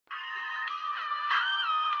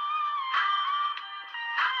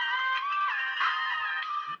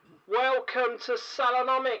Welcome to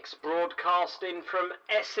Salonomics, broadcasting from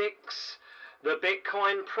Essex. The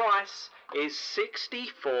Bitcoin price is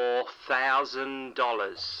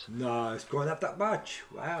 $64,000. No, it's gone up that much.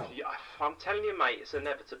 Wow. Yeah, I'm telling you, mate, it's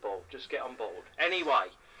inevitable. Just get on board. Anyway,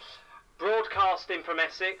 broadcasting from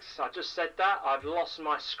Essex. I just said that. I've lost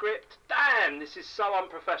my script. Damn, this is so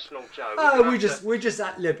unprofessional, Joe. We're just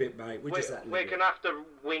ad-lib it, mate. We're going to have to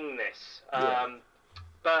wing this. Yeah.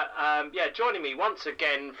 Joining me once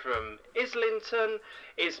again from Islington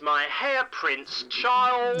is my hair prince,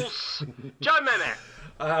 Charles. Joe Mehmet.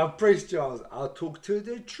 Prince Charles, I'll talk to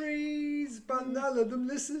the trees, but none of them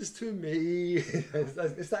listens to me.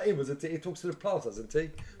 Is that him, wasn't it? He talks to the plants, doesn't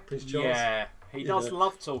he? Prince Charles. Yeah, he does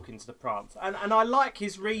love talking to the plants. And I like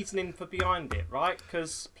his reasoning for behind it, right?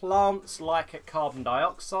 Because plants like it carbon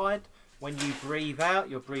dioxide. When you breathe out,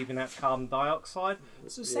 you're breathing out carbon dioxide.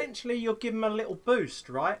 So essentially, you're giving them a little boost,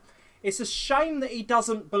 right? It's a shame that he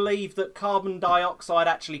doesn't believe that carbon dioxide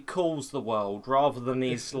actually cools the world, rather than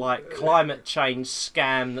his climate change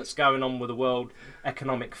scam that's going on with the World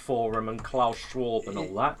Economic Forum and Klaus Schwab and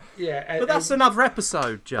all that. Yeah, but that's another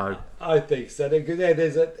episode, Joe. I think so.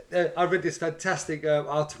 I read this fantastic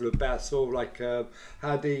article about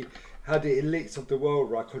how the elites of the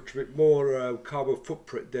world contribute more carbon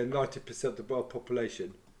footprint than 90% of the world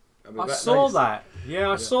population. I saw that.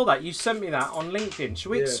 Yeah, I saw that. You sent me that on LinkedIn. Should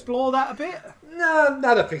we explore that a bit? No,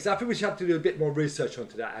 I don't think so. I think we should have to do a bit more research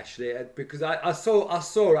onto that actually, because I saw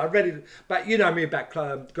it. I read it, but you know me about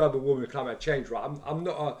global warming, climate change, right? I'm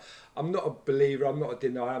not a believer. I'm not a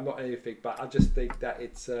denier. I'm not anything. But I just think that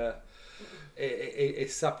it's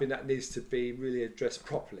something that needs to be really addressed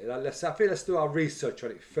properly. Let's do our research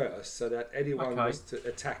on it first, so that anyone wants to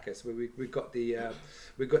attack us, we got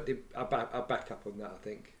our backup on that, I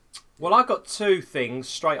think. Well, I got two things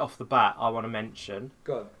straight off the bat I want to mention.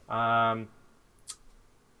 Go on.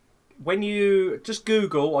 When you just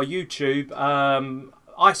Google or YouTube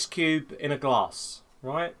ice cube in a glass,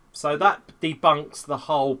 right? So that debunks the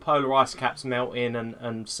whole polar ice caps melting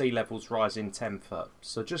and sea levels rising 10 foot.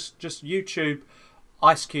 So just YouTube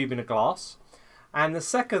ice cube in a glass. And the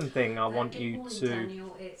second thing I want you to...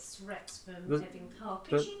 Daniel, it's Rex from Devon Park.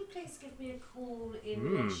 Could you please give me a call in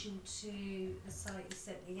relation to the site you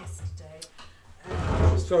sent me yesterday?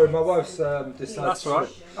 Sorry, my wife's decided... That's right.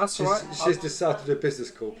 That's right. She's decided to do a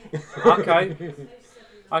business call. Okay.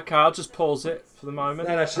 Okay, I'll just pause it for the moment.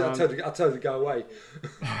 No, I'll tell her to go away. Do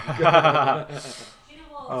you know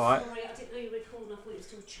what? All right. Sorry, I didn't know you were recording. I thought you were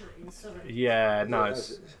still chatting. Sorry. Yeah, no,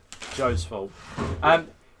 it's Joe's fault.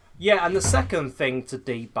 Yeah, and the second thing to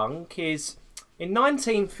debunk is in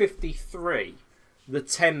 1953, the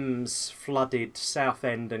Thames flooded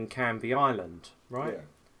Southend and Canvey Island, right? Yeah.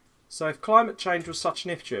 So if climate change was such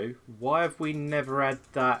an issue, why have we never had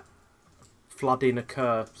that flooding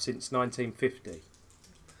occur since 1950?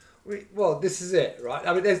 Well, this is it, right?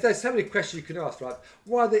 I mean, there's so many questions you can ask, right?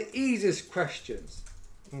 One of the easiest questions,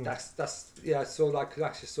 that's could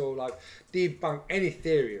actually debunk any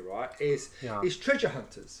theory, right? Is treasure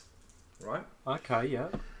hunters, right? Okay, yeah.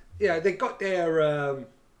 Yeah, they got their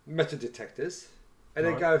metal detectors, and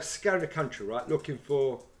they go scouring the country, right, looking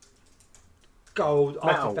for gold,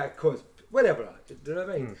 artifact, coins, whatever. Do you know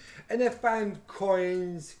what I mean? And they found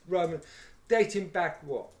coins, dating back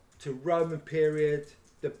to Roman period.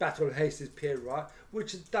 The Battle of Hastings period, right,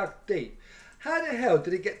 which is dug deep. How the hell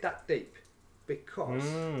did it get that deep? Because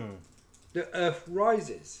the Earth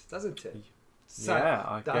rises, doesn't it? So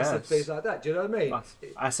I that's guess. things like that. Do you know what I mean?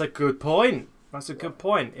 That's a good point. That's a good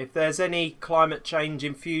point. If there's any climate change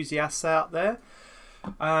enthusiasts out there,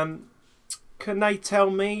 can they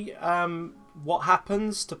tell me what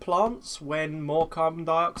happens to plants when more carbon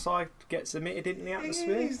dioxide gets emitted into the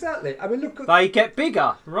atmosphere? Exactly. I mean, they get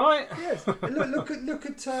bigger, right? Yes. look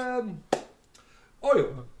at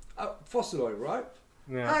oil, fossil oil, right?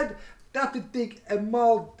 Yeah. They have to dig a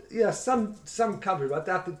mile. Yeah, some countries, right?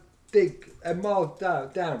 They have to dig a mile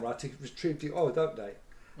down, right, to retrieve the oil, don't they?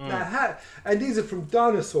 Now, and these are from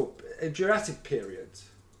dinosaur Jurassic periods.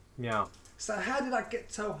 Yeah. So how did that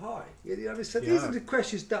get so high? You know what I mean? So these are the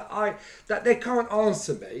questions that they can't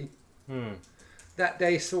answer me. That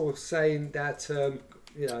they sort of saying that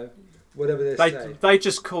whatever they're saying. They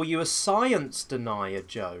just call you a science denier,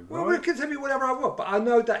 Joe. Right? Well, they can tell me whatever I want, but I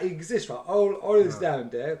know that it exists. Right? Oil is down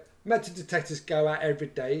there. Metal detectors go out every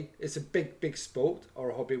day. It's a big sport or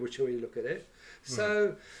a hobby, whichever you look at it.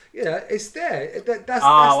 So it's there.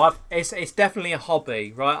 It's definitely a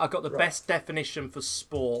hobby, right? I got the best definition for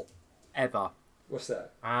sport ever. What's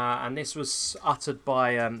that? And this was uttered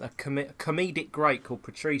by a comedic great called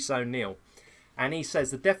Patrice O'Neill. and he says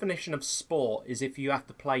the definition of sport is if you have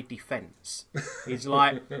to play defence. He's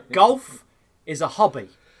like, golf is a hobby.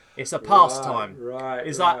 It's a pastime. Right.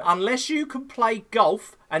 It's like, unless you can play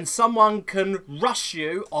golf and someone can rush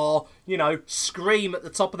you or, you know, scream at the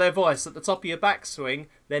top of their voice at the top of your backswing,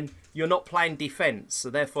 then you're not playing defence. So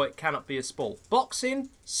therefore it cannot be a sport. Boxing,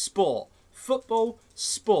 sport. Football,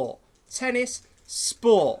 sport. Tennis,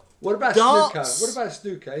 sport. What about darts, snooker? What about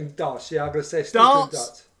snooker and darts? Yeah, I'm going to say snooker and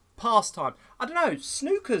darts. Pastime. I don't know.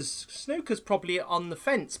 Snooker's probably on the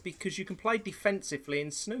fence because you can play defensively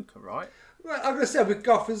in snooker, right? Well, I'm going to say with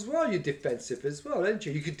golf as well, you're defensive as well, aren't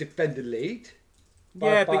you? You could defend the lead.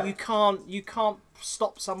 But you can't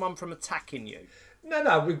stop someone from attacking you.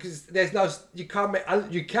 No, because there's no, you can't make,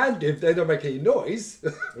 you can do if they don't make any noise,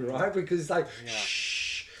 right? Because it's like,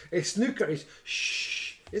 shh. It's snooker, it's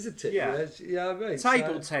shh, isn't it? Yeah. Yeah, I mean.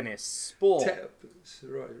 Table tennis, sport.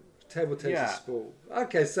 Right. Table tennis is sport.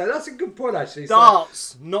 Okay, so that's a good point actually.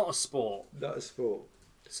 Darts, not a sport. Not a sport.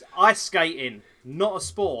 Ice skating, not a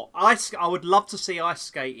sport. I would love to see ice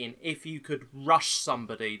skating if you could rush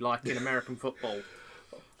somebody like in American football.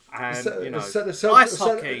 And, ice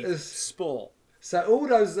hockey, sport. So all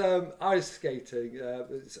those ice skating,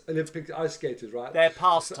 Olympic ice skaters, right? They're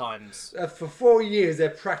pastimes. For 4 years, they're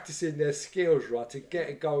practicing their skills, right, to get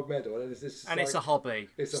a gold medal. And it's a hobby.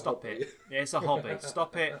 Stop hobby. it. It's a hobby.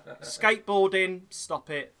 Stop it. Skateboarding, stop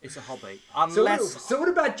it. It's a hobby. Unless... So what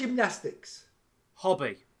about gymnastics?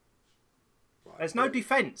 Hobby. Right. There's no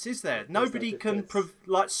defence, is there? Nobody can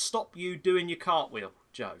stop you doing your cartwheel,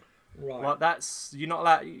 Joe. Right. Like you're not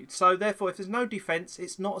allowed. So therefore, if there's no defence,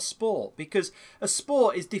 it's not a sport, because a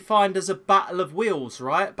sport is defined as a battle of wills,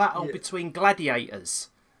 right? Battle between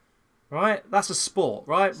gladiators, right? That's a sport,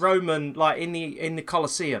 right? Roman, like in the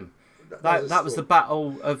Colosseum, that was the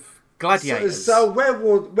battle of gladiators. So World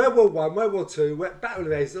War One, World War Two, Battle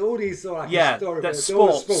of Aces, all these sort of historical. That's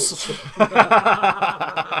sports.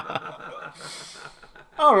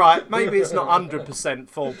 All right, maybe it's not 100%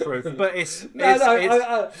 foolproof, but it's I like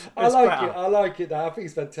better. it. I like it. Now I think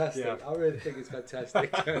it's fantastic. Yeah. I really think it's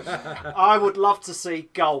fantastic. I would love to see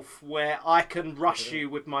golf where I can rush you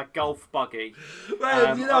with my golf buggy.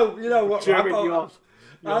 Well, you know what? During your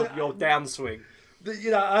downswing.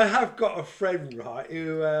 I have got a friend, right,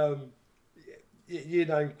 who you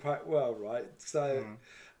know him quite well, right? So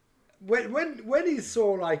when he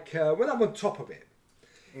saw when I'm on top of it.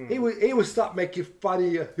 He would start making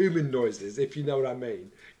funny human noises, if you know what I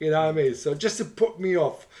mean. You know what I mean? So just to put me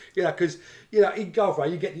off, because in golf, right,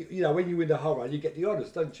 you get when you win the hole, right, you get the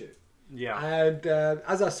honours, don't you? Yeah. And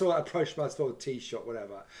as I saw approach my sort of tee shot,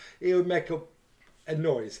 whatever, he would make a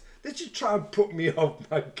noise. Did you try and put me off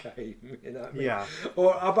my game? You know what I mean? Yeah.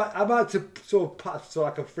 Or I'm about to sort of putt, so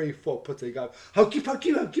like a 3-4 putter, and go hokey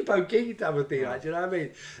pokey type of thing. Like, you know what I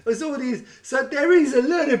mean? There's all these. So there is a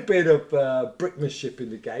little bit of brickmanship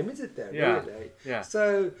in the game, isn't there? Yeah. Really? Yeah.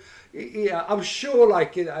 So yeah, I'm sure,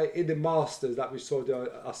 like in the Masters that I saw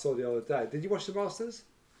the other day. Did you watch the Masters?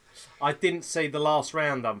 I didn't see the last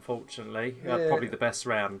round, unfortunately. Probably the best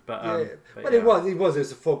round, but it was a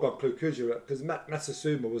foregone conclusion because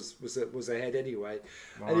Matsushima was ahead anyway,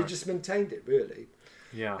 and he just maintained it really.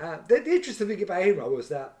 Yeah. The interesting thing about him was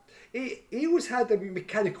that he always had a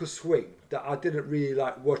mechanical swing that I didn't really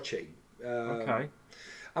like watching. Okay.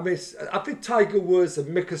 I mean, I think Tiger Woods and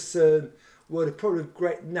Mickelson were probably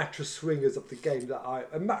great natural swingers of the game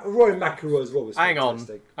Rory McIlroy as well was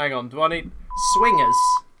fantastic. Hang on. Do I need swingers?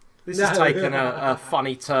 This has taken a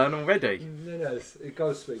funny turn already. No,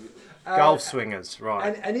 golf swingers. Golf swingers,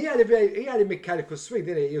 right. And he had a mechanical swing,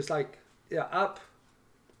 didn't he? He was like, up,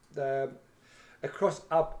 across,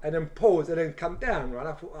 up, and then pause, and then come down, right?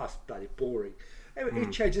 I thought, that's bloody boring. He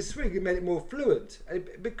changed his swing, he made it more fluent. And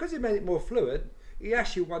because he made it more fluent, he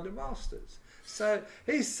actually won the Masters. So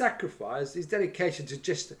his sacrifice, his dedication to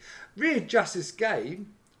just readjust his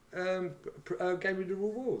game, gave him the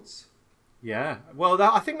rewards. Yeah, well,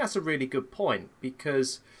 I think that's a really good point,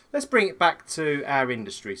 because let's bring it back to our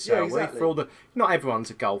industry, shall we? For not everyone's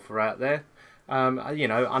a golfer out there,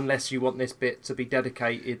 unless you want this bit to be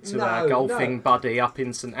dedicated to our golfing buddy up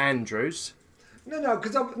in St Andrews. No,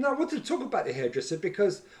 because I want to talk about the hairdresser,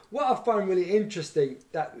 because what I find really interesting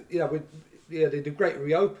that with the great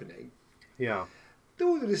reopening, they all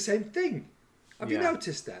do the same thing. Have you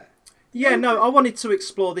noticed that? Yeah, no, I wanted to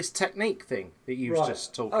explore this technique thing that you was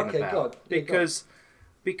just talking about, because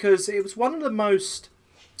it was one of the most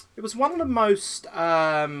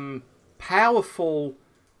powerful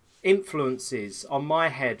influences on my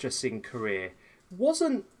hairdressing career.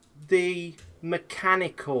 Wasn't the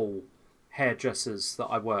mechanical hairdressers that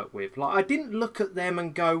I work with. Like, I didn't look at them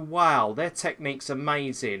and go, wow, their technique's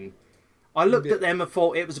amazing. I looked at them and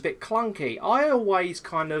thought it was a bit clunky. I always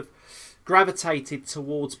kind of gravitated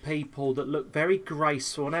towards people that look very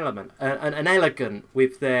graceful and elegant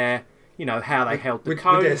with their, you know, how they held the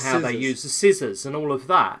comb, how they used the scissors and all of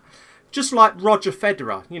that. Just like Roger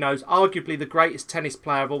Federer, you know, arguably the greatest tennis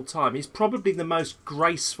player of all time. He's probably the most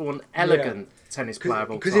graceful and elegant tennis player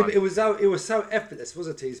of all time. Because it was so effortless,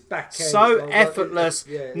 wasn't it? His backhand. So effortless,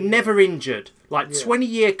 never injured. Like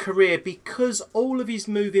 20-year career, because all of his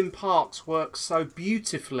moving parts work so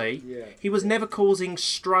beautifully, he was never causing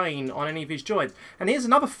strain on any of his joints. And here's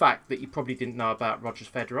another fact that you probably didn't know about Roger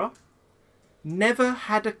Federer. Never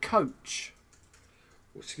had a coach.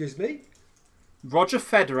 Excuse me? Roger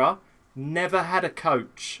Federer never had a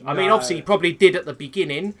coach. I mean, obviously he probably did at the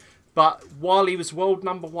beginning, but while he was world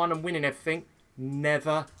 #1 and winning everything,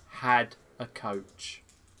 never had a coach.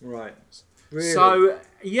 Right.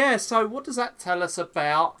 Really? So what does that tell us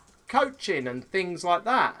about coaching and things like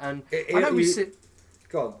that? And I know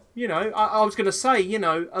go on. You know, I was going to say, you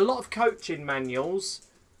know, a lot of coaching manuals,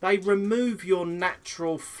 they remove your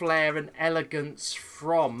natural flair and elegance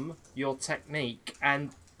from your technique, and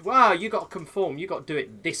wow, you got to conform. You got to do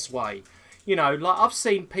it this way. You know, like I've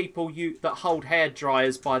seen people that hold hair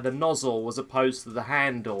dryers by the nozzle as opposed to the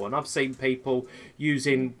handle, and I've seen people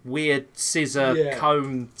using weird scissor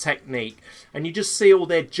comb technique, and you just see all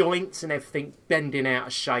their joints and everything bending out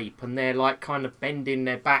of shape, and they're like kind of bending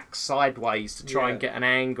their back sideways to try and get an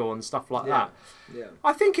angle and stuff like that. Yeah.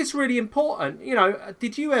 I think it's really important. You know,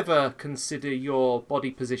 did you ever consider your body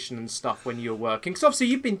position and stuff when you were working? Because obviously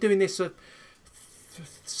you've been doing this for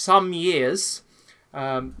some years,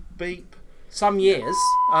 some years,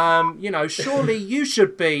 you know, surely you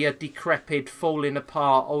should be a decrepit, falling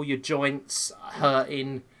apart, all your joints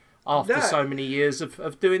hurting after so many years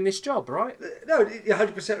of doing this job, right? No,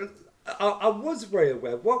 100%. I was very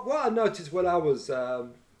aware. What I noticed when I was,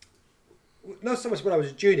 not so much when I was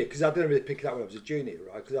a junior, because I didn't really pick it up when I was a junior,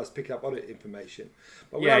 right? Because I was picking up other information.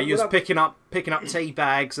 But you was picking up tea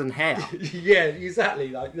bags and hair. Yeah, exactly.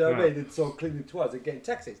 Like, you know what I mean? It's all cleaning twice and getting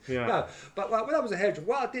taxis. Yeah. No, but when I was a hairdresser,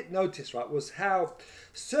 what I did notice, right, was how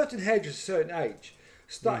certain hairdressers at a certain age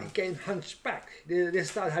started getting hunched back. They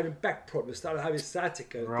started having back problems, started having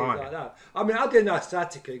sciatica and things like that. I mean, I didn't know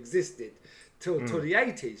sciatica existed till the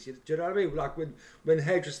 80s. Do you know what I mean? Like when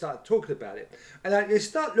hairdressers started talking about it. And they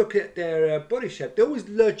start looking at their body shape. They're always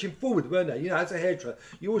lurching forward, weren't they? You know, as a hairdresser,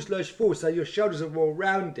 you always lurch forward so your shoulders are more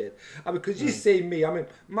rounded. I mean, because you see me, I mean,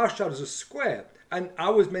 my shoulders are square. And I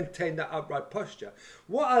always maintain that upright posture.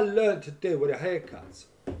 What I learned to do with the haircuts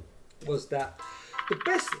was that the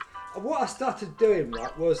best... What I started doing,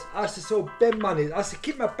 right, was I used to sort of bend my knees. I used to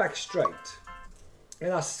keep my back straight.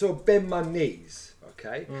 And I used to sort of bend my knees.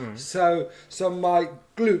 Okay, so my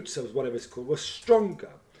glutes, or whatever it's called, were stronger.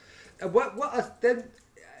 And what I then,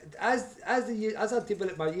 as I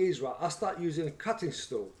developed my ears, right, I started using a cutting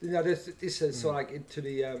stool. You know, this is sort of like into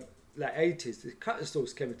the like 80s. The cutting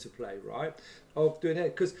stools came into play, right? Of doing hair,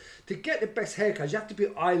 because to get the best haircut, you have to be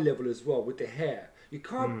eye level as well with the hair. You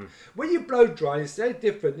can't when you blow dry. It's very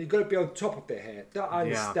different. You've got to be on top of the hair. That I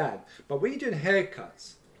understand. But when you're doing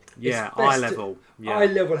haircuts. Eye level. Eye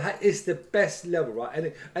level is the best level,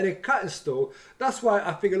 right? And a cutting stool, that's why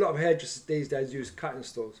I think a lot of hairdressers these days use cutting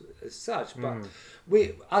stools as such. But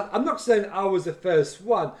I'm not saying I was the first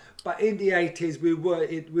one, but in the 80s we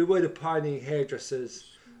were the pioneering hairdressers.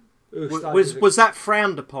 Was that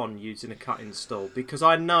frowned upon, using a cutting stool? Because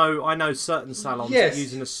I know certain salons that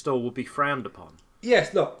using a stool will be frowned upon.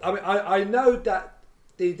 Yes, look, I mean I know that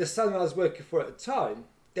the salon I was working for at the time,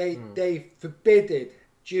 they forbidden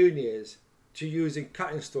juniors to using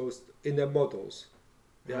cutting stools in their models.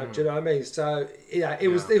 Do you know what I mean? So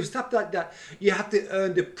it was stuff like that. You have to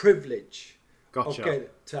earn the privilege. Gotcha.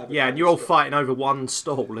 And you're all fighting over one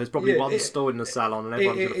stall. There's probably one stall in the salon, and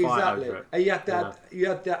everyone's going to fight over it. And you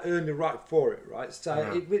have to earn the right for it, right?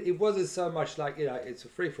 So it wasn't so much like, you know, it's a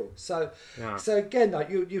free for all. So again,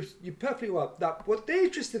 like you perfectly well. Now, what the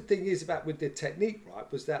interesting thing is about with the technique, right,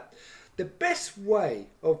 was that the best way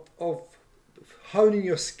of honing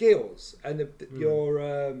your skills and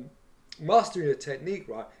your mastering your technique,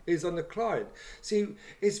 right, is on the client. See,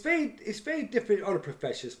 it's very different in other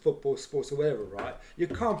professions, football, sports, or whatever, right? You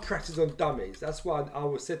can't practice on dummies. That's why I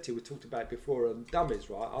was said to you, we talked about it before on dummies,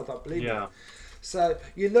 right? I don't believe that. So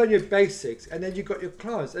you learn your basics, and then you got your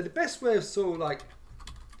clients. And the best way of sort of like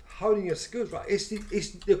honing your skills, right, it's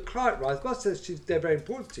the client, right? As much as they're very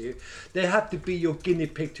important to you, they have to be your guinea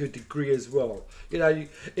pig to a degree as well. You know,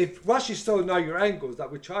 if once you still know your angles,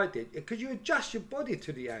 like which I did, because you adjust your body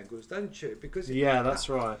to the angles, don't you? Because that's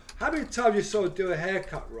right. How many times you sort of do a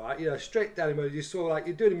haircut, right? You know, straight down the middle, you sort of like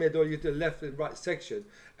you do the middle, you do the left and right section,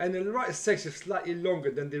 and the right section is slightly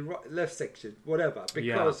longer than the left section, whatever,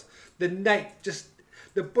 because the neck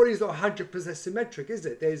the body's not 100% symmetric, is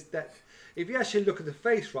it? There's that. If you actually look at the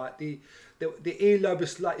face, right, the earlobe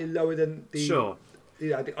is slightly lower than the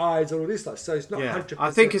the eyes and all this stuff, so it's not 100%. I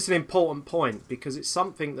think it's an important point because it's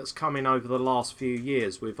something that's come in over the last few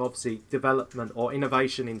years with obviously development or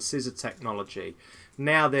innovation in scissor technology.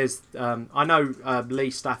 Now there's, I know Lee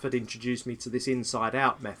Stafford introduced me to this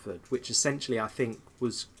inside-out method, which essentially I think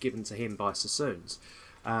was given to him by Sassoons,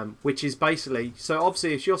 which is basically, so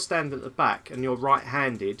obviously if you're standing at the back and you're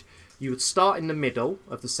right-handed, you would start in the middle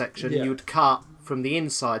of the section, you would cut from the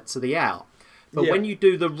inside to the out. But when you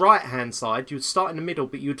do the right-hand side, you'd start in the middle,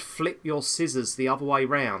 but you'd flip your scissors the other way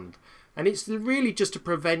round. And it's really just to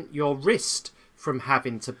prevent your wrist from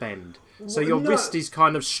having to bend. So your wrist is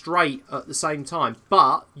kind of straight at the same time,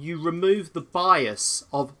 but you remove the bias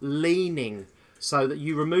of leaning, so that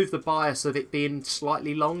you remove the bias of it being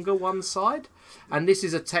slightly longer one side. And this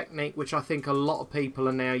is a technique which I think a lot of people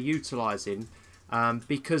are now utilising.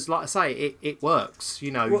 Because, like I say, it works.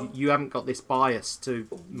 You know, you haven't got this bias to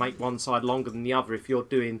make one side longer than the other if you're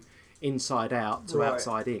doing inside out to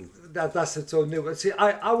outside in. That's it's all new. See,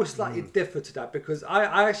 I was slightly different to that because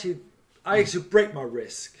I actually break my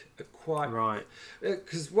wrist quite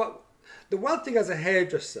because the one thing as a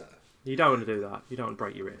hairdresser. You don't want to do that. You don't want to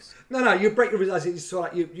break your wrist. No, you break your wrist as it's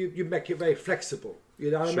sort of like you make it very flexible.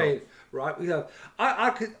 You know what I mean, right? You know,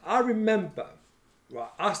 I remember. Right,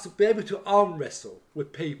 I used to be able to arm wrestle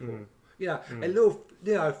with people. You know, a little,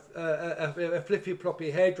 a flippy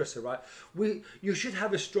floppy hairdresser, right? You should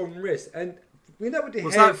have a strong wrist, and we know what the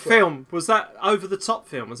was that film? Was that Over the Top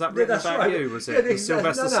film? Was that written about you? Was it the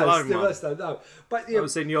Sylvester Stallone one? No, but that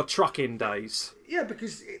was in your trucking days. Yeah,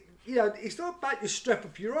 because it's not about your strap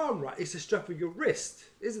of your arm, right? It's the strap of your wrist,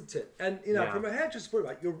 isn't it? And from a hairdresser point,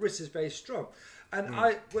 right, your wrist is very strong. And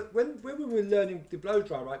when we were learning to blow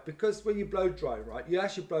dry, right, because when you blow dry, right, you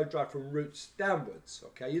actually blow dry from roots downwards,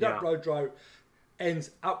 okay? You don't blow dry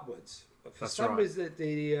ends upwards. For some reason,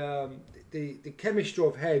 the chemistry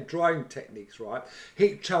of hair drying techniques, right,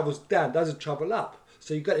 heat travels down, doesn't travel up.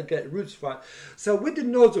 So you've got to get roots right. So with the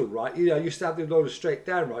nozzle, right, you used to have the nozzle straight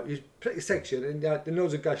down, right? You put your section and the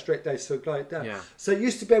nozzle goes straight down, so glide down. Yeah. So you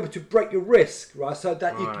used to be able to break your wrist, right, so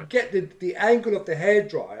that you could get the angle of the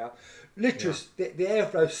hairdryer. Literally, the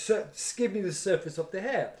airflow skimming the surface of the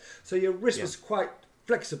hair. So your wrist was quite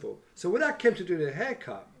flexible. So when I came to do the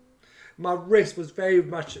haircut, my wrist was very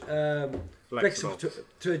much flexible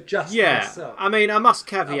to adjust myself. I mean, I must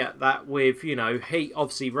caveat that with, heat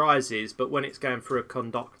obviously rises, but when it's going through a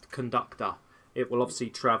conductor, it will obviously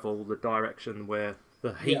travel the direction where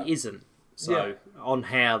the heat isn't. So on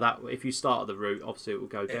hair, that if you start at the root, obviously it will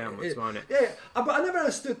go downwards, won't it? Yeah, but I never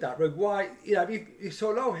understood that, Rug. Why, you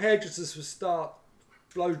saw a lot of hairdressers would start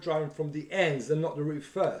blow drying from the ends and not the root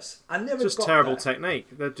first. I never just got terrible that. technique.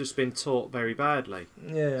 They've just been taught very badly.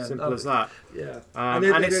 Yeah, simple as that. Yeah, and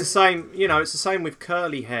it's the same. It's the same with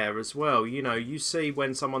curly hair as well. You see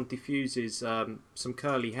when someone diffuses some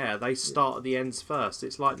curly hair, they start at the ends first.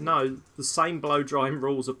 It's like no, the same blow drying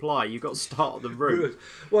rules apply. You've got to start at the root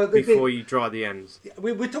before you dry the ends.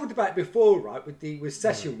 We talked about it before, right? With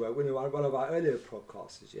session work, when one of our earlier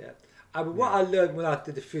podcasts, what I learned when I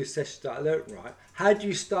did the few sessions that I learned, right? How do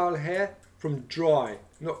you style hair? From dry,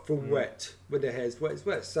 not from wet. When the hair's wet, it's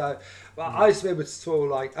wet. So I used to be able to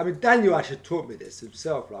sort of Daniel actually taught me this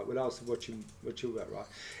himself, like when I was watching work, right?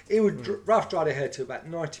 He would rough dry the hair to about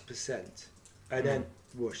 90%, and then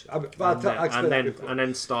wash. And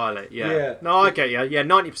then style it. Yeah. No, I get you. Yeah,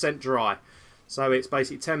 90% dry. So it's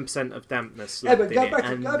basically 10% of dampness left but go back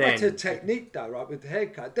to the technique though, right, with the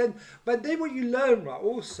haircut. But then what you learn, right,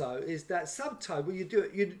 also is that sometimes when you do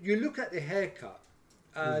it, you look at the haircut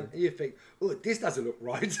and you think, oh, this doesn't look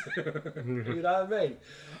right. You know what I mean?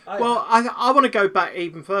 I want to go back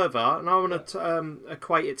even further, and I want to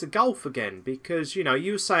equate it to golf again, because you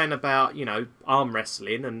were saying about arm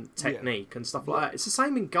wrestling and technique and stuff like that. It's the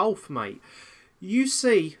same in golf, mate. You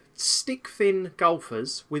see stick thin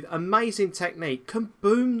golfers with amazing technique can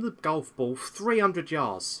boom the golf ball 300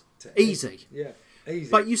 yards easy.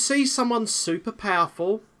 Easy. But you see someone super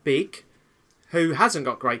powerful, big, who hasn't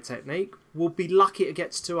got great technique, will be lucky it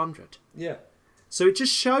gets 200. So it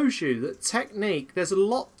just shows you that technique, there's a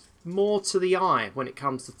lot more to the eye when it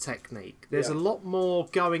comes to technique. There's a lot more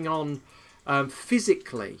going on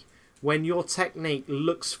physically when your technique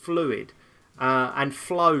looks fluid and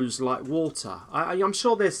flows like water. I'm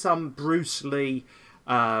sure there's some Bruce Lee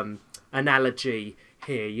analogy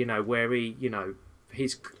here, where he,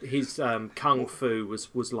 his kung fu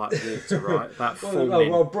was like water, right? That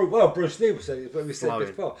forming. Bruce Lee was saying, what we said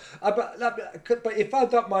before. But if I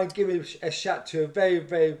don't mind giving a shout to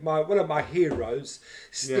one of my heroes,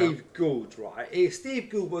 Steve Gould, right? Steve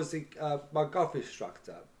Gould was my golf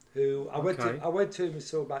instructor who I went to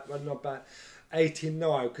him about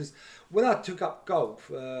 89, because when I took up golf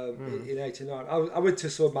in 89, I went to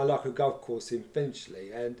sort of my local golf course in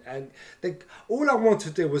Finchley, and all I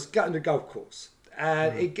wanted to do was get on the golf course.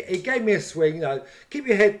 And it gave me a swing, keep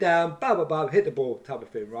your head down, hit the ball type of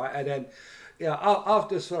thing, right? And then,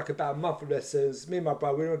 after sort of like about a month of lessons, me and my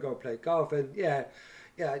brother, we were going to play golf, and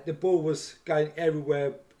the ball was going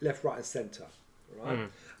everywhere, left, right, and centre, right?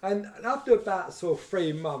 And after about sort of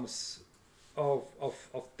 3 months of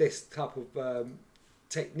this type of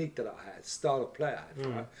technique that I had, style of play I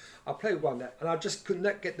had, right? I played one that, and I just could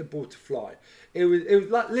not get the ball to fly. It was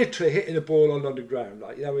like literally hitting the ball on the ground,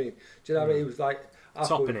 like, you know what I mean? Do you know what I mean? It was like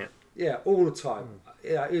topping it. Yeah, all the time.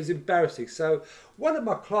 It was embarrassing. So one of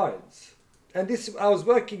my clients, and I was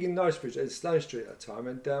working in Knightsbridge at Sloane Street at the time,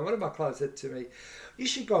 and one of my clients said to me, "You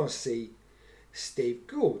should go and see Steve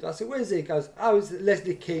Gould." I said, "Where's he?" He goes, "I was at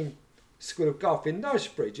Leslie King School of Golf in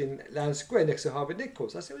Knightsbridge in Lowndes Square next to Harvey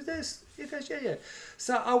Nichols." I said, "Was this?" He goes, "Yeah."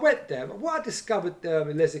 So I went there. What I discovered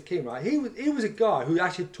in Leslie King, right? He was a guy who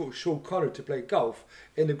actually taught Sean Connery to play golf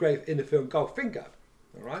in the film Goldfinger.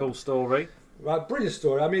 All right. Cool story. Right, brilliant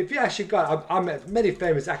story. I mean, if you actually I met many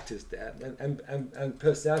famous actors there and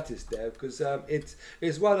personalities there, because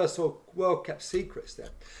it's one of those sort of well-kept secrets there.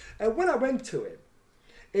 And when I went to him,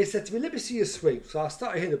 he said to me, "Let me see your swing." So I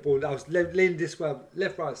started hitting the ball. I was leaning this way,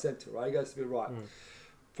 left, right, centre, right? He goes to me, "Right,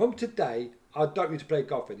 from today, I don't need to play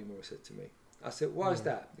golf anymore," he said to me. I said, "Why is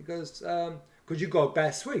that?" He goes, "Because you got a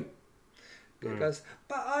bad swing." He goes,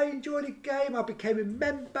 "But I enjoyed the game. I became a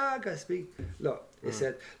member." He goes to me, "Look," he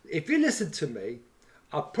said, "if you listen to me,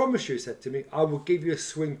 I promise you," he said to me, "I will give you a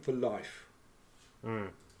swing for life."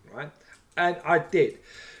 Right? And I did.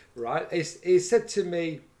 Right? He said to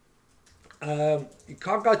me, "You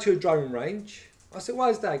can't go to a driving range." I said, "Why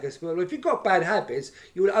is that?" He goes, "Well, if you've got bad habits,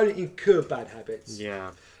 you will only incur bad habits.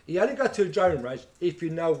 Yeah. You only go to a driving range if you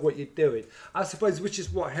know what you're doing." I suppose, which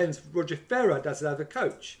is what hence Roger Federer does as a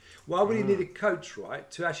coach. Why would he need a coach, right,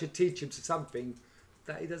 to actually teach him something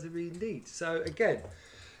that he doesn't really need? So again,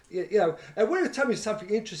 and when you tell me something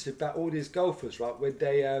interesting about all these golfers, right, when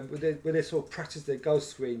they sort of practice their golf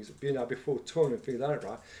swings, before tournament, things like that,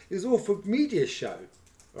 right, it's all for media show.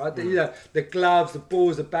 Right, the gloves, the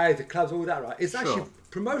balls, the bags, the clubs, all that, right? It's actually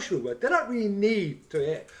promotional work. They don't really need to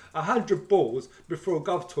hit 100 balls before a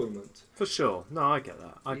golf tournament. For sure. No, I get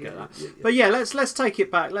that. I get that. Yeah. But yeah, let's take it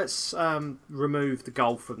back. Let's remove the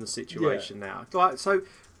golf from the situation now. Like, so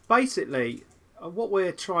basically, what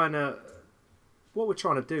we're trying to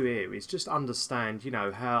do here is just understand,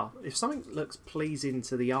 how if something looks pleasing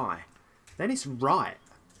to the eye, then it's right.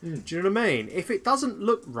 Do you know what I mean? If it doesn't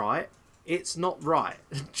look right, it's not right.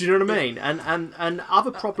 Do you know what I mean? And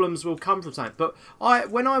other problems will come from something. But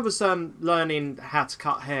when I was learning how to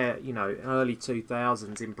cut hair, early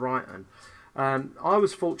 2000s in Brighton, I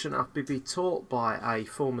was fortunate enough to be taught by a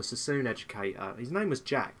former Sassoon educator. His name was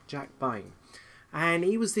Jack Bain. And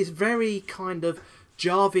he was this very kind of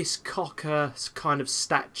Jarvis Cocker kind of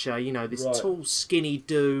stature, this tall, skinny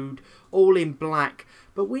dude, all in black.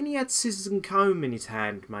 But when he had scissors and comb in his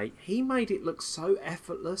hand, mate, he made it look so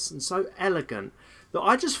effortless and so elegant that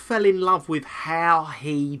I just fell in love with how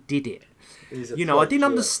he did it. I didn't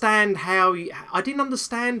understand how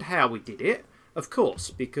he did it, of course,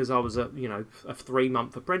 because I was a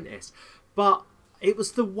 3-month apprentice. But it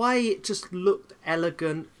was the way it just looked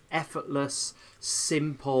elegant, effortless,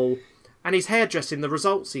 simple. And his hairdressing, the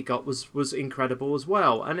results he got was incredible as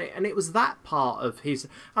well. And it was that part of his...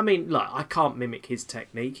 I mean, look, I can't mimic his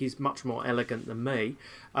technique. He's much more elegant than me.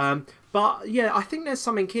 But, yeah, I think there's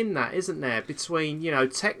something in that, isn't there? Between,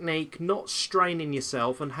 technique, not straining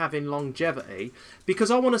yourself and having longevity.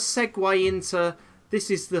 Because I want to segue into...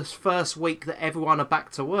 This is the first week that everyone are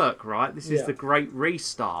back to work, right? This is the great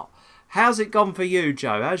restart. How's it gone for you,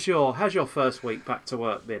 Joe? How's your first week back to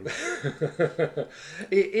work been?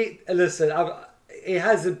 Listen, it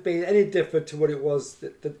hasn't been any different to what it was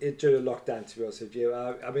during the lockdown, to be honest with you.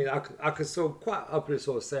 I mean, I could sort of quite openly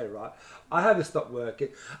sort of say, right, I haven't stopped working.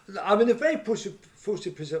 I'm in a very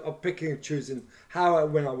fortunate position of picking and choosing how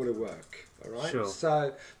and when I want to work. All right. Sure.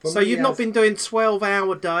 So you've not been doing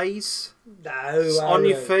 12-hour days? No. On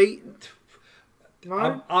your feet?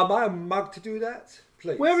 No. Am I a mug to do that?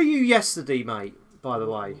 Please. Where were you yesterday, mate, by the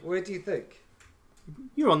way? Where do you think?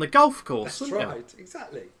 You were on the golf course, That's right,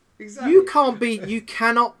 exactly. Exactly. You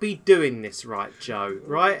cannot be doing this, right, Joe?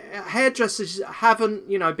 Right? Hairdressers haven't,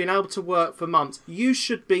 been able to work for months. You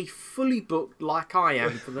should be fully booked, like I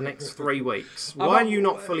am, for the next 3 weeks. Why are you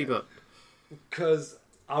not fully booked? Because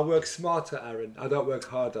I work smarter, Aaron. I don't work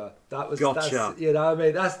harder. Gotcha. That's, you know what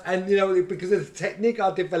I mean? Because of the technique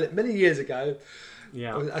I developed many years ago,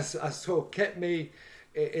 I sort of kept me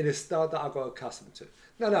in a style that I got accustomed to.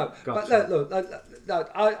 No. Gotcha. But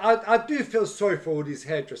look, I do feel sorry for all these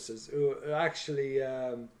hairdressers who are actually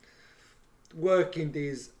working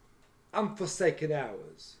these unforsaken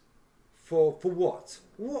hours for what?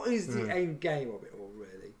 What is the end game of it all,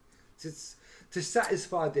 really? To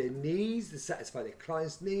satisfy their needs, to satisfy their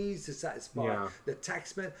clients' needs, to satisfy the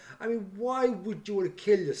taxman. I mean, why would you want to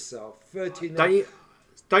kill yourself? 13.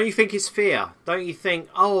 Don't you think it's fear? Don't you think,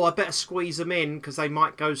 I better squeeze them in because they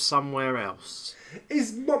might go somewhere else?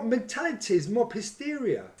 It's mob mentality, is mob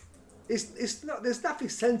hysteria. It's not. There's nothing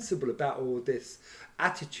sensible about all this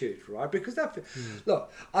attitude, right? Because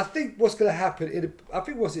look, I think what's going to happen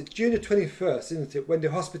was it June the 21st, isn't it? When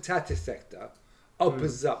the hospitality sector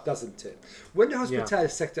opens up, doesn't it? When the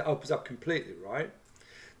hospitality sector opens up completely, right?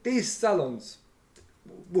 These salons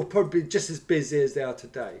will probably be just as busy as they are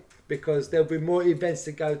today because there'll be more events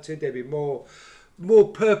to go to. There'll be more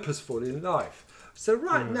purposeful in life. So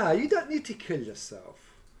now you don't need to kill yourself.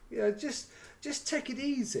 Just take it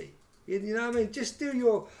easy. You know what I mean? Just do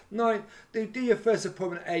your do your first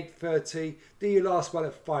appointment at 8:30. Do your last one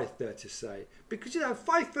at 5:30, say, because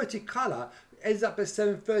 5:30 colour ends up at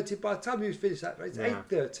 7:30. By the time you finish that, it's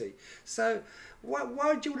 8:30. So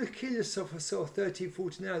why do you want to kill yourself for sort of 13,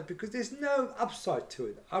 14 hours? Because there's no upside to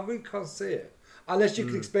it. I really can't see it unless you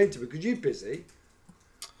can explain to me because you're busy.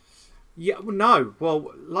 Yeah, no.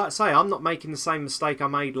 Well, like I say, I'm not making the same mistake I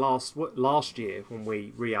made last year when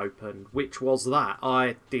we reopened, which was that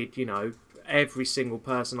I did, every single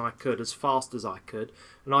person I could as fast as I could,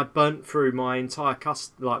 and I burnt through my entire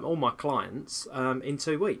all my clients in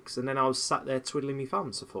 2 weeks, and then I was sat there twiddling my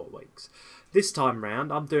thumbs for 4 weeks. This time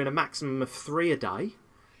round, I'm doing a maximum of 3 a day,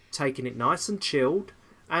 taking it nice and chilled.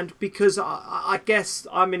 And because I guess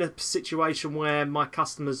I'm in a situation where my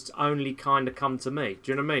customers only kind of come to me. Do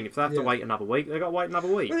you know what I mean? If they have to wait another week, they've got to wait another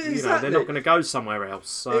week. Well, exactly. They're not going to go somewhere else.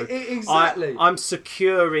 So exactly. I'm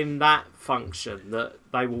secure in that function that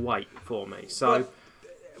they will wait for me. So,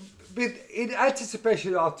 in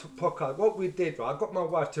anticipation of our podcast, what we did, right, I got my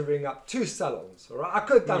wife to ring up 2 salons, all right? I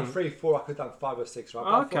could have done 3, 4, I could have done 5 or 6,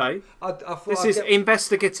 right? Okay. I thought this is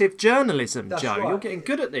investigative journalism, That's Joe. right. You're getting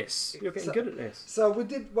good at this. Good at this. So we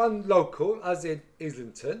did one local, as in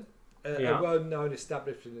Islington, Yeah. a well-known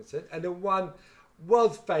establishment, Islington, and then one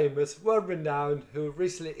world-famous, world-renowned, who were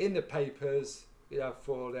recently in the papers,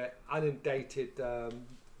 for their inundated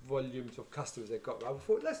volumes of customers they got. I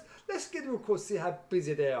thought, let's give them a call, see how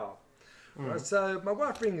busy they are. Right, so my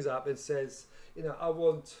wife rings up and says, I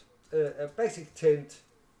want a basic tint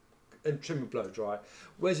and trim and blow dry.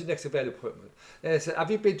 Where's your next available appointment? And I said, have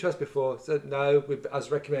you been to us before? I said, no, I was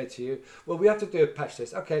recommended to you. Well, we have to do a patch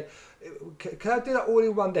test. Okay, can I do that all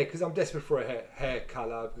in one day? Because I'm desperate for a hair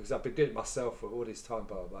colour, because I've been doing it myself for all this time,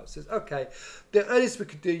 blah, blah, blah. Says, okay, the earliest we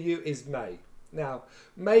could do you is May. Now,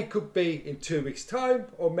 May could be in 2 weeks' time,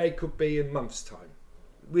 or May could be in a month's time.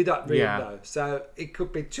 We don't really know. So it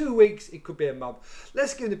could be 2 weeks, it could be a month.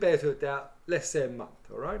 Let's give the benefit of the doubt, let's say a month,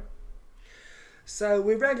 all right? So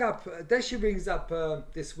we rang up, then she rings up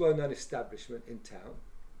this well-known establishment in town.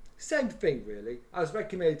 Same thing, really. I was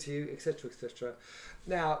recommended to you, etc., etc.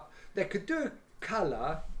 Now, they could do a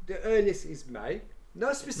colour, the earliest is May.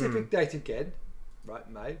 No specific date again, right,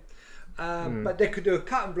 May. But they could do a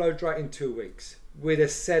cut and blow dry in 2 weeks with a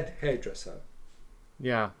said hairdresser.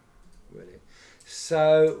 Yeah. Really.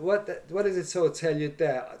 So what does it sort of tell you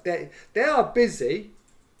there? They are busy,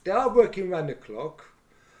 they are working round the clock,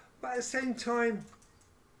 but at the same time,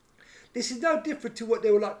 this is no different to what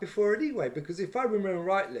they were like before anyway. Because if I remember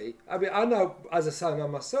rightly, I mean, I know as a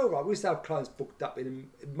salon myself, right, we used to have clients booked up in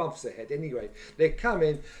months ahead anyway. They come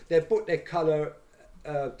in, they book their colour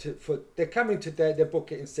they come in today, they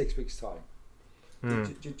book it in 6 weeks' time.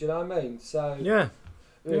 Do you know what I mean? So Yeah.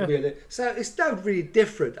 Really. So it's not really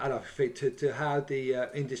different, I don't think, to how the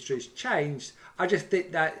industry's changed. I just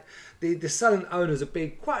think that the salon owners are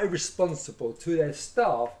being quite irresponsible to their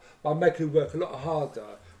staff by making them work a lot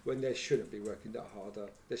harder when they shouldn't be working that harder.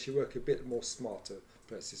 They should work a bit more smarter,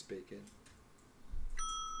 personally speaking.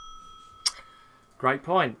 Great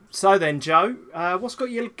point. So then, Joe, what's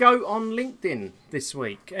got your goat on LinkedIn this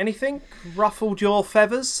week? Anything ruffled your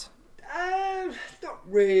feathers? Not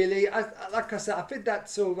really. Like I said, I think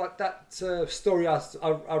that's all like that story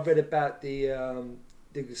I read about the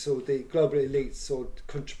the global elites sort of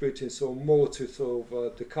contributing sort of more to sort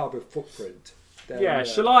of the carbon footprint. Yeah,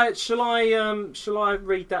 shall I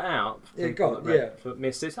read that out? Yeah, go on, yeah. For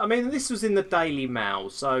misses. I mean, this was in the Daily Mail,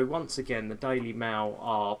 so once again, the Daily Mail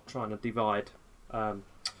are trying to divide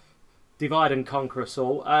and conquer us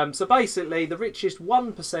all. So basically, the richest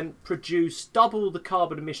 1% produce double the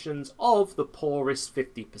carbon emissions of the poorest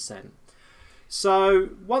 50%. So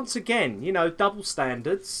once again, you know, double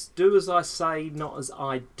standards. Do as I say, not as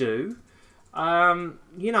I do.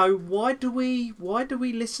 You know, why do we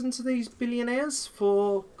listen to these billionaires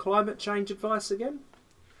for climate change advice again?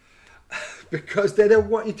 Because they don't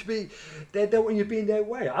want you to be in their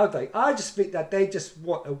way. I just think that they just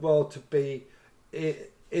want the world to be in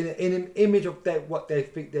an image of what they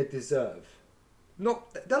think they deserve. They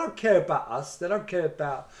don't care about us. They don't care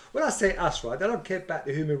about, when I say us, right? They don't care about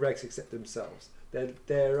the human race except themselves.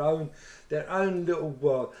 Their own little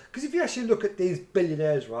world. Because if you actually look at these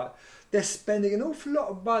billionaires, right, they're spending an awful lot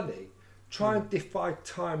of money trying to defy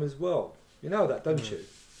time as well. You know that, don't you?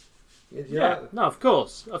 Yeah, no, of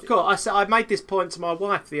course. I made this point to my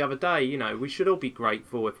wife the other day. You know, we should all be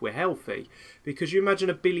grateful if we're healthy, because you imagine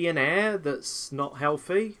a billionaire that's not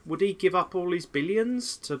healthy. Would he give up all his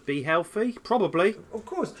billions to be healthy? Probably. Of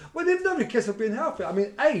course. Well, there's nobody cares about being healthy. I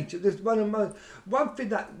mean, age. There's one thing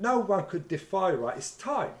that no one could defy, right? Is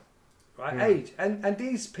time, right? Age, and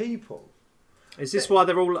these people. Is this why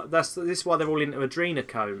they're all? This is why they're all into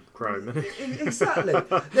adrenochrome. Exactly.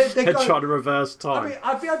 They're trying to reverse time. I mean,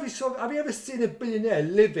 have you ever seen a billionaire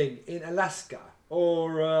living in Alaska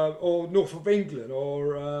or north of England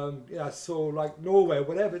or like Norway or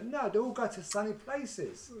whatever? No, they all go to sunny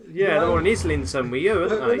places. Yeah, they're all in Islington with you, aren't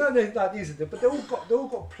they? No, they're not Islington, but they all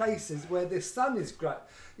got places where the sun is great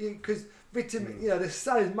because. Vitamin, the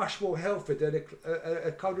sun is much more healthy than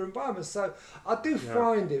a colder environment. So I do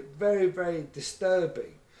find it very, very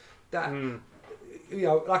disturbing that,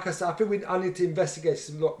 like I said, I think I need to investigate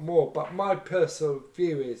this a lot more. But my personal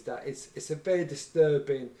view is that it's a very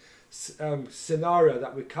disturbing scenario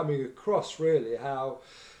that we're coming across. Really, how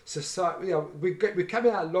society, we're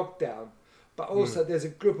coming out of lockdown, but also there's a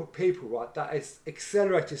group of people, right, that is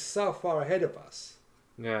accelerated so far ahead of us.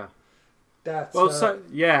 Yeah. That's, I love the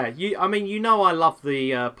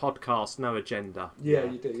podcast No Agenda. Yeah,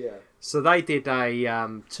 you do, yeah. So they did a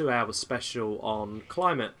 2-hour special on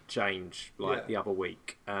climate change the other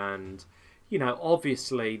week, and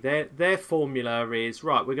obviously their formula is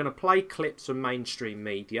right. We're going to play clips from mainstream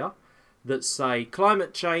media that say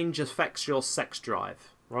climate change affects your sex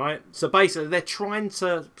drive. Right. So basically, they're trying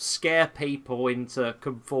to scare people into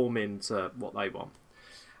conforming to what they want.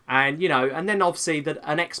 And, and then obviously that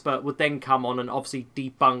an expert would then come on and obviously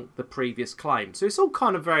debunk the previous claim. So it's all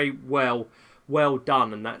kind of very well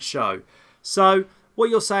done in that show. So what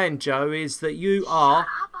you're saying, Joe, is that you are... Shut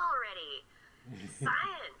up already.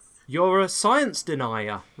 Science. You're a science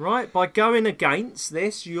denier, right? By going against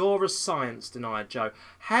this, you're a science denier, Joe.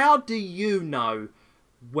 How do you know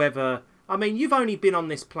whether... I mean, you've only been on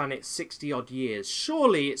this planet 60-odd years.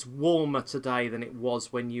 Surely it's warmer today than it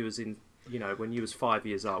was when you was in... when you was 5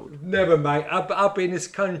 years old. Never, mate. I've been in this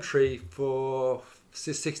country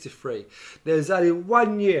since 63. There's only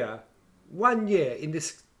 1 year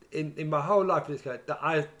in my whole life in this country that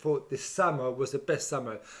I thought this summer was the best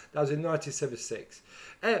summer. That was in 1976.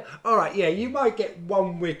 All right, yeah, you might get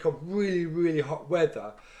 1 week of really, really hot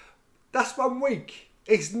weather. That's 1 week.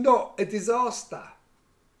 It's not a disaster.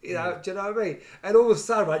 Do you know what I mean? And all of a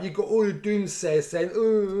sudden, right, you've got all the doomsayers saying,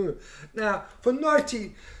 ooh. Now, for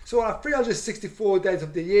 364 days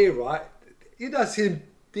of the year, right, you don't see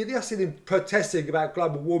them protesting about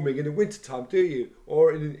global warming in the winter time, do you?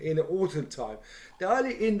 Or in the autumn time. They're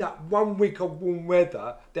only in that 1 week of warm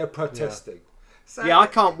weather, they're protesting. Yeah. So, I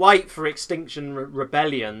can't wait for Extinction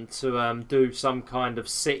Rebellion to do some kind of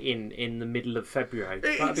sit-in in the middle of February.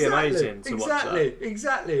 That'd be amazing to watch that.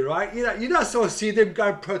 Exactly, right? You don't sort of see them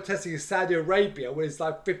going protesting in Saudi Arabia when it's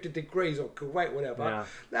like 50 degrees or Kuwait, whatever. Yeah.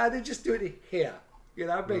 No, they're just doing it here. You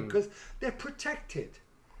know what I mean? Because they're protected.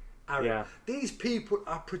 Aaron. Yeah. These people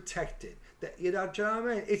are protected. Do you know what I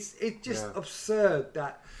mean? It's just absurd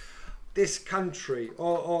that this country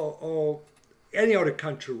or any other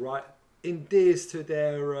country, right, endears to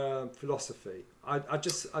their philosophy. I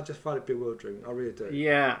just find it bewildering. I really do.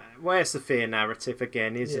 Yeah, where's the fear narrative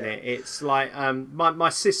again, isn't it? It's like my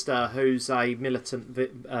sister, who's a militant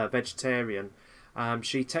vegetarian.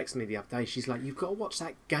 She texted me the other day. She's like, "You've got to watch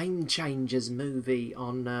that Game Changers movie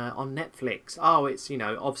on Netflix." Oh, it's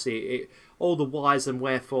obviously all the whys and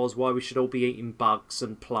wherefores why we should all be eating bugs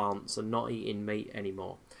and plants and not eating meat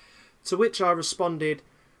anymore. To which I responded,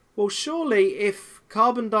 well, surely if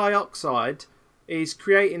carbon dioxide is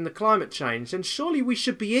creating the climate change, then surely we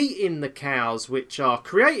should be eating the cows which are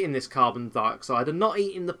creating this carbon dioxide and not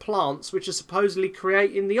eating the plants which are supposedly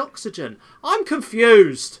creating the oxygen. I'm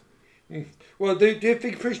confused. Well, do you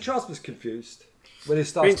think Prince Charles was confused when he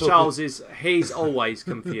starts Prince Charles he's always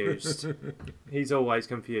confused. He's always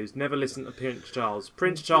confused. Never listen to Prince Charles.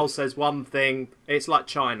 Prince Charles says one thing, it's like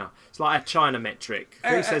China. It's like a China metric.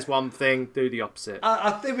 If he says one thing, do the opposite.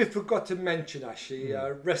 I think we forgot to mention, actually,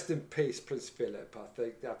 rest in peace, Prince Philip. I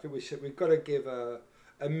think we've got to give a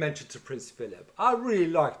mention to Prince Philip. I really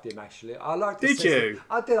liked him, actually. I liked. Did you?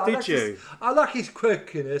 I did. Did I like his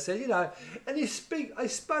quirkiness, and and he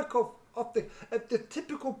spoke of the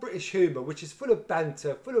typical British humour, which is full of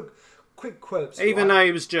banter, full of quick quirks. Even though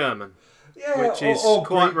he was German. Yeah, which is or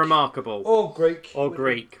quite Greek, remarkable. Or Greek. Or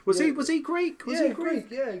Greek. Was he Greek? Was he Greek?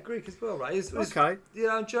 Yeah, Greek as well, right? Okay. Do you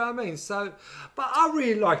know what I mean? So, but I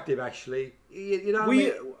really liked him, actually. You know what I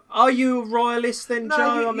mean? Are you a royalist then, No,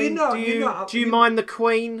 Joe? Do you mind the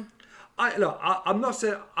Queen? I'm not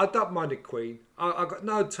saying I don't mind the Queen. I got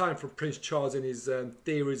no time for Prince Charles and his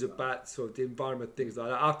theories about sort of the environment, things like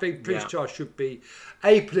that. I think Prince Charles should be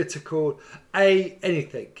apolitical,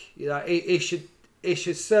 anything. He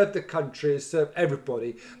should serve the country, serve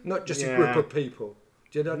everybody, not just a group of people.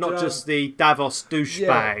 Not just the Davos douchebags.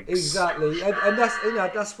 Yeah, exactly, and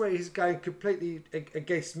that's where he's going completely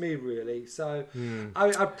against me, really. So,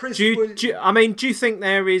 do you think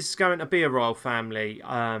there is going to be a royal family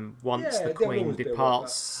once the Queen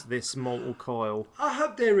departs this mortal coil? I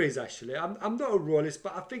hope there is, actually. I'm not a royalist,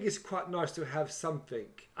 but I think it's quite nice to have something.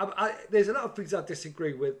 There's a lot of things I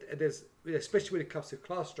disagree with. Especially when it comes to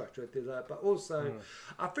class structure and things like that. But also,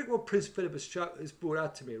 I think what Prince Philip has brought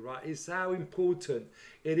out to me, right, is how important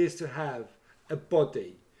it is to have a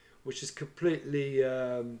body which is completely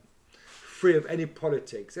free of any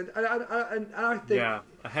politics. And I think... Yeah,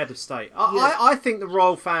 a head of state. I think the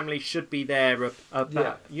royal family should be there.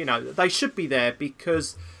 They should be there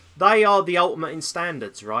because they are the ultimate in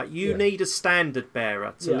standards, right? You need a standard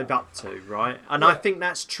bearer to live up to, right? And I think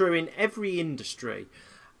that's true in every industry.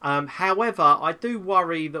 However, I do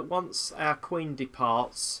worry that once our Queen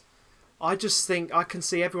departs, I just think I can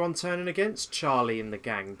see everyone turning against Charlie and the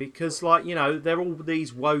gang because, they're all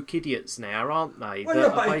these woke idiots now, aren't they?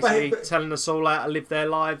 That are basically telling us all how to live their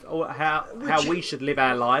lives or how we should live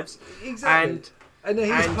our lives. Exactly. And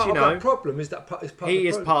he's part of that problem. He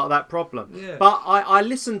is part of that problem. Yeah. But I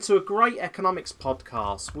listened to a great economics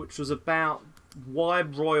podcast, which was about why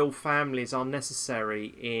royal families are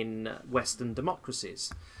necessary in Western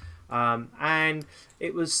democracies. And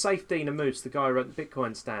it was Saif Dinamoos, the guy who wrote the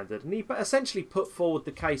Bitcoin Standard, and he essentially put forward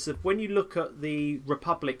the case of when you look at the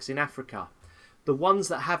republics in Africa, the ones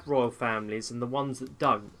that have royal families and the ones that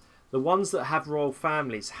don't, the ones that have royal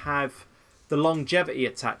families have the longevity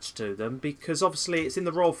attached to them because obviously it's in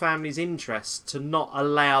the royal family's interest to not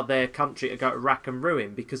allow their country to go to rack and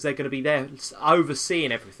ruin because they're going to be there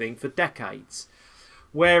overseeing everything for decades.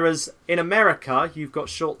 Whereas in America, you've got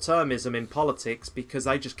short-termism in politics because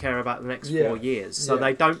they just care about the next 4 years. So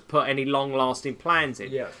they don't put any long-lasting plans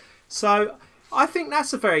in. Yeah. So I think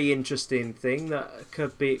that's a very interesting thing that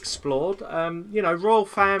could be explored. Royal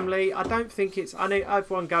family, I don't think it's... I know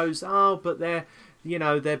everyone goes, but they're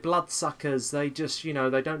bloodsuckers. They just,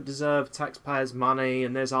 they don't deserve taxpayers' money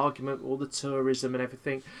and there's argument with all the tourism and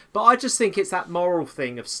everything. But I just think it's that moral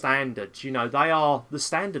thing of standards. They are the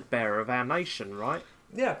standard bearer of our nation, right?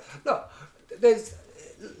 Yeah, look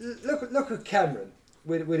at Cameron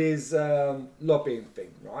with his lobbying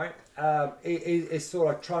thing, right? He's sort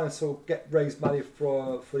of like trying to raise money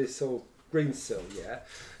for this sort of green seal,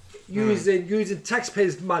 using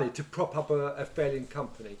taxpayers' money to prop up a failing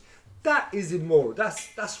company. That is immoral.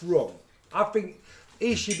 That's wrong. I think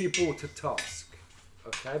he should be brought to task,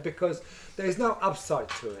 okay? Because there's no upside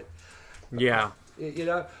to it. Yeah.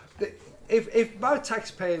 If my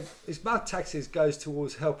taxes goes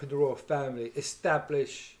towards helping the royal family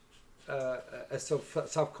establish some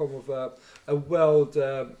form of a world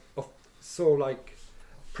of sort of like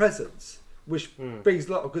presence, which brings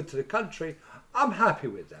a lot of good to the country, I'm happy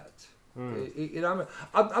with that.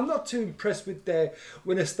 I'm not too impressed with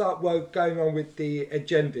when they start going on with the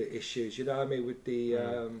agenda issues. With the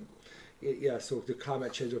sort of the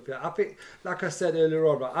climate change. I think, like I said earlier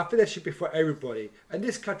on, I think that should be for everybody. And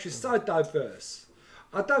this country is so diverse.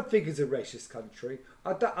 I don't think it's a racist country.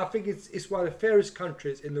 I think it's one of the fairest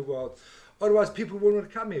countries in the world. Otherwise, people wouldn't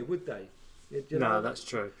want to come here, would they? No, that's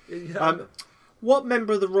true. What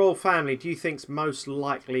member of the royal family do you think's most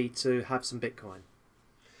likely to have some Bitcoin?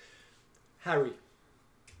 Harry.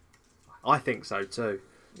 I think so too.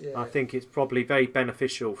 Yeah. I think it's probably very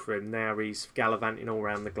beneficial for him now. He's gallivanting all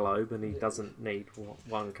around the globe, and he doesn't need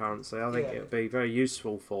one currency. I think it would be very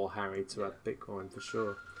useful for Harry to have Bitcoin for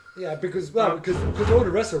sure. Yeah, because all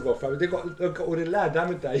the rest of the family, they've got all the land,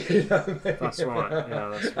 haven't they? You know what I mean? That's right. Yeah,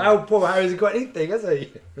 that's right. How poor Harry's got anything, has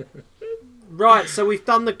he? Right, so we've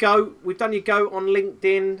done the goat. We've done your goat on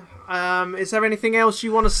LinkedIn. Is there anything else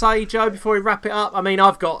you want to say, Joe, before we wrap it up? I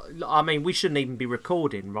mean, we shouldn't even be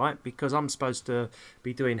recording, right? Because I'm supposed to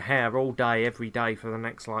be doing hair all day, every day for the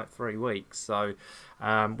next 3 weeks. So,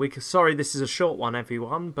 sorry, this is a short one,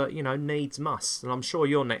 everyone, but needs must, and I'm sure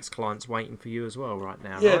your next client's waiting for you as well right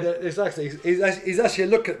now. Yeah, right? exactly. He's actually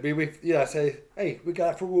looking at me with, say, hey, we go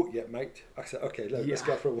out for a walk yet, mate? I said, okay, let's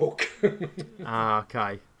go for a walk.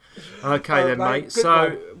 Okay. Okay then, mate. Good So,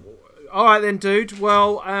 one. all right then, dude.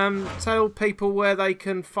 Well, tell people where they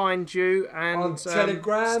can find you and on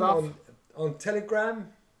Telegram, stuff. on Telegram,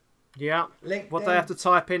 Yeah. LinkedIn. What they have to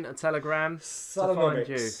type into Telegram to find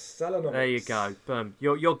you. Salonomics. There you go. Boom.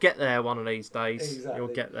 You'll get there one of these days. Exactly.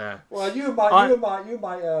 You'll get there. Well, you're my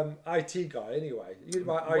IT guy anyway. You're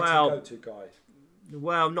my IT go-to guy.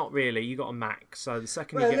 Well, not really. You got a Mac, so the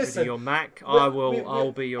second Well, you get rid listen, of your Mac, we-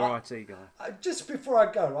 I'll be your IT guy. Just before I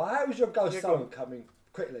go, right? How is your Go Salon coming?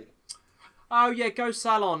 Quickly. Oh yeah, Go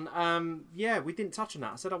Salon. Yeah, we didn't touch on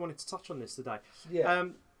that. I said I wanted to touch on this today. Yeah.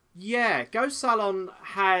 Yeah, Go Salon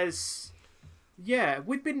has. Yeah,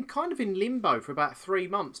 we've been kind of in limbo for about 3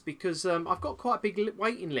 months because I've got quite a big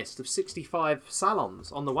waiting list of 65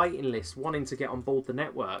 salons on the waiting list wanting to get on board the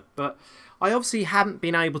network. But I obviously haven't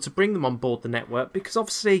been able to bring them on board the network because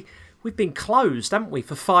obviously we've been closed, haven't we,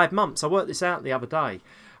 for 5 months. I worked this out the other day.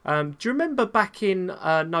 Do you remember back in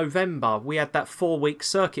November we had that 4-week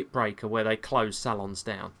circuit breaker where they closed salons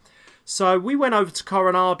down? So we went over to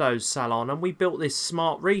Coronado's salon and we built this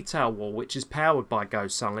smart retail wall which is powered by Go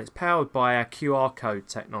Salon. It's powered by our QR code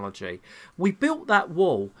technology. We built that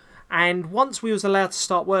wall, and once we was allowed to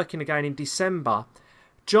start working again in December,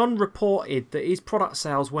 John reported that his product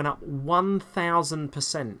sales went up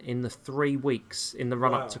 1,000% in the 3 weeks in the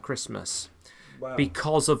run-up to Christmas. Wow.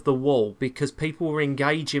 Because of the wall, because people were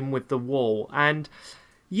engaging with the wall. And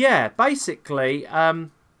yeah, basically,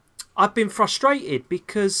 I've been frustrated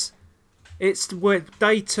because we're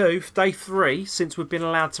day 3 since we've been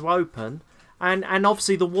allowed to open, and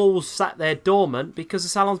obviously the wall's sat there dormant because the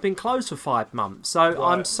salon's been closed for 5 months. So Right.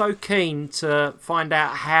 I'm so keen to find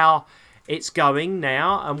out how it's going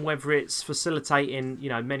now and whether it's facilitating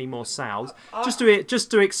many more sales. Just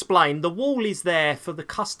to explain, the wall is there for the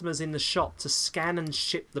customers in the shop to scan and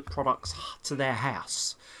ship the products to their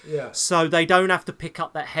house. Yeah. So they don't have to pick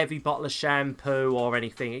up that heavy bottle of shampoo or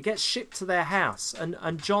anything. It gets shipped to their house,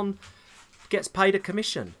 and John gets paid a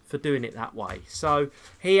commission for doing it that way. So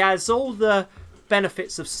he has all the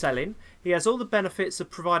benefits of selling, he has all the benefits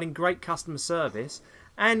of providing great customer service,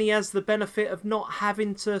 and he has the benefit of not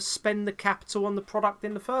having to spend the capital on the product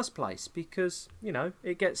in the first place because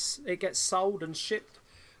it gets sold and shipped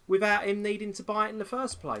without him needing to buy it in the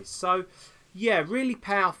first place. So yeah, really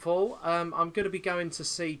powerful. I'm going to be going to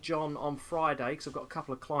see John on Friday because I've got a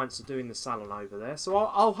couple of clients that are doing the salon over there. So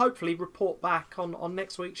I'll hopefully report back on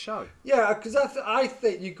next week's show. Yeah, because I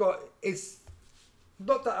think it's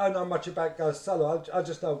not that I know much about Go Salon. I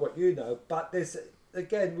just know what you know. But there's,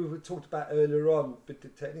 again, we talked about earlier on with the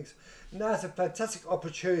techniques. Now it's a fantastic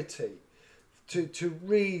opportunity to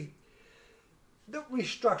not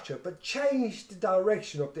restructure, but change the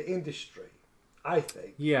direction of the industry, I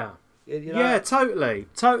think. Yeah. Yeah, Totally.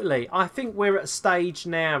 I think we're at a stage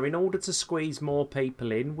now, in order to squeeze more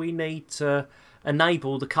people in, we need to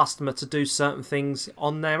enable the customer to do certain things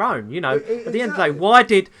on their own. At the end of the day, why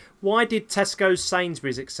did Tesco's,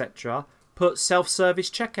 Sainsbury's, etc. put self-service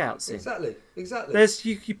checkouts in? Exactly. There's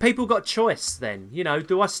people got choice then.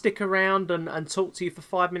 Do I stick around and talk to you for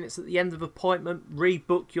 5 minutes at the end of appointment,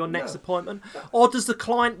 rebook your next appointment? Or does the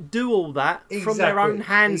client do all that from their own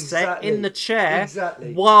handset in the chair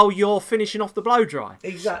while you're finishing off the blow dry?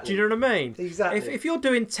 Exactly. Do you know what I mean? Exactly. If you're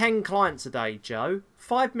doing 10 clients a day, Joe,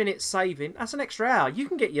 5 minutes saving, that's an extra hour. You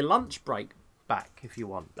can get your lunch break back if you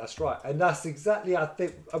want. That's right. And that's exactly, I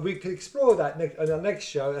think, we can explore that on our next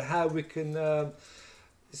show, and how we can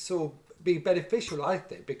sort of be beneficial, I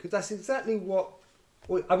think, because that's exactly what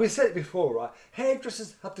we said it before, right?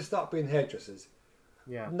 Hairdressers have to start being hairdressers.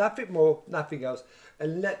 Yeah. Nothing more, nothing else,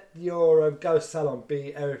 and let your Go Salon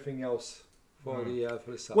be everything else for the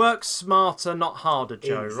salon. Work smarter, not harder,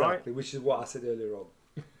 Joe. Exactly, which is what I said earlier on.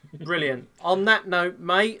 Brilliant. On that note,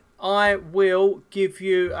 mate, I will give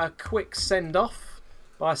you a quick send off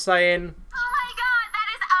by saying, Oh my god, that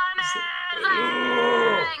is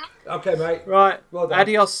amazing! Okay, mate. right, Well done.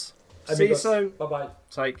 adios. See you soon. Bye bye.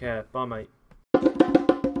 Take care. Bye, mate.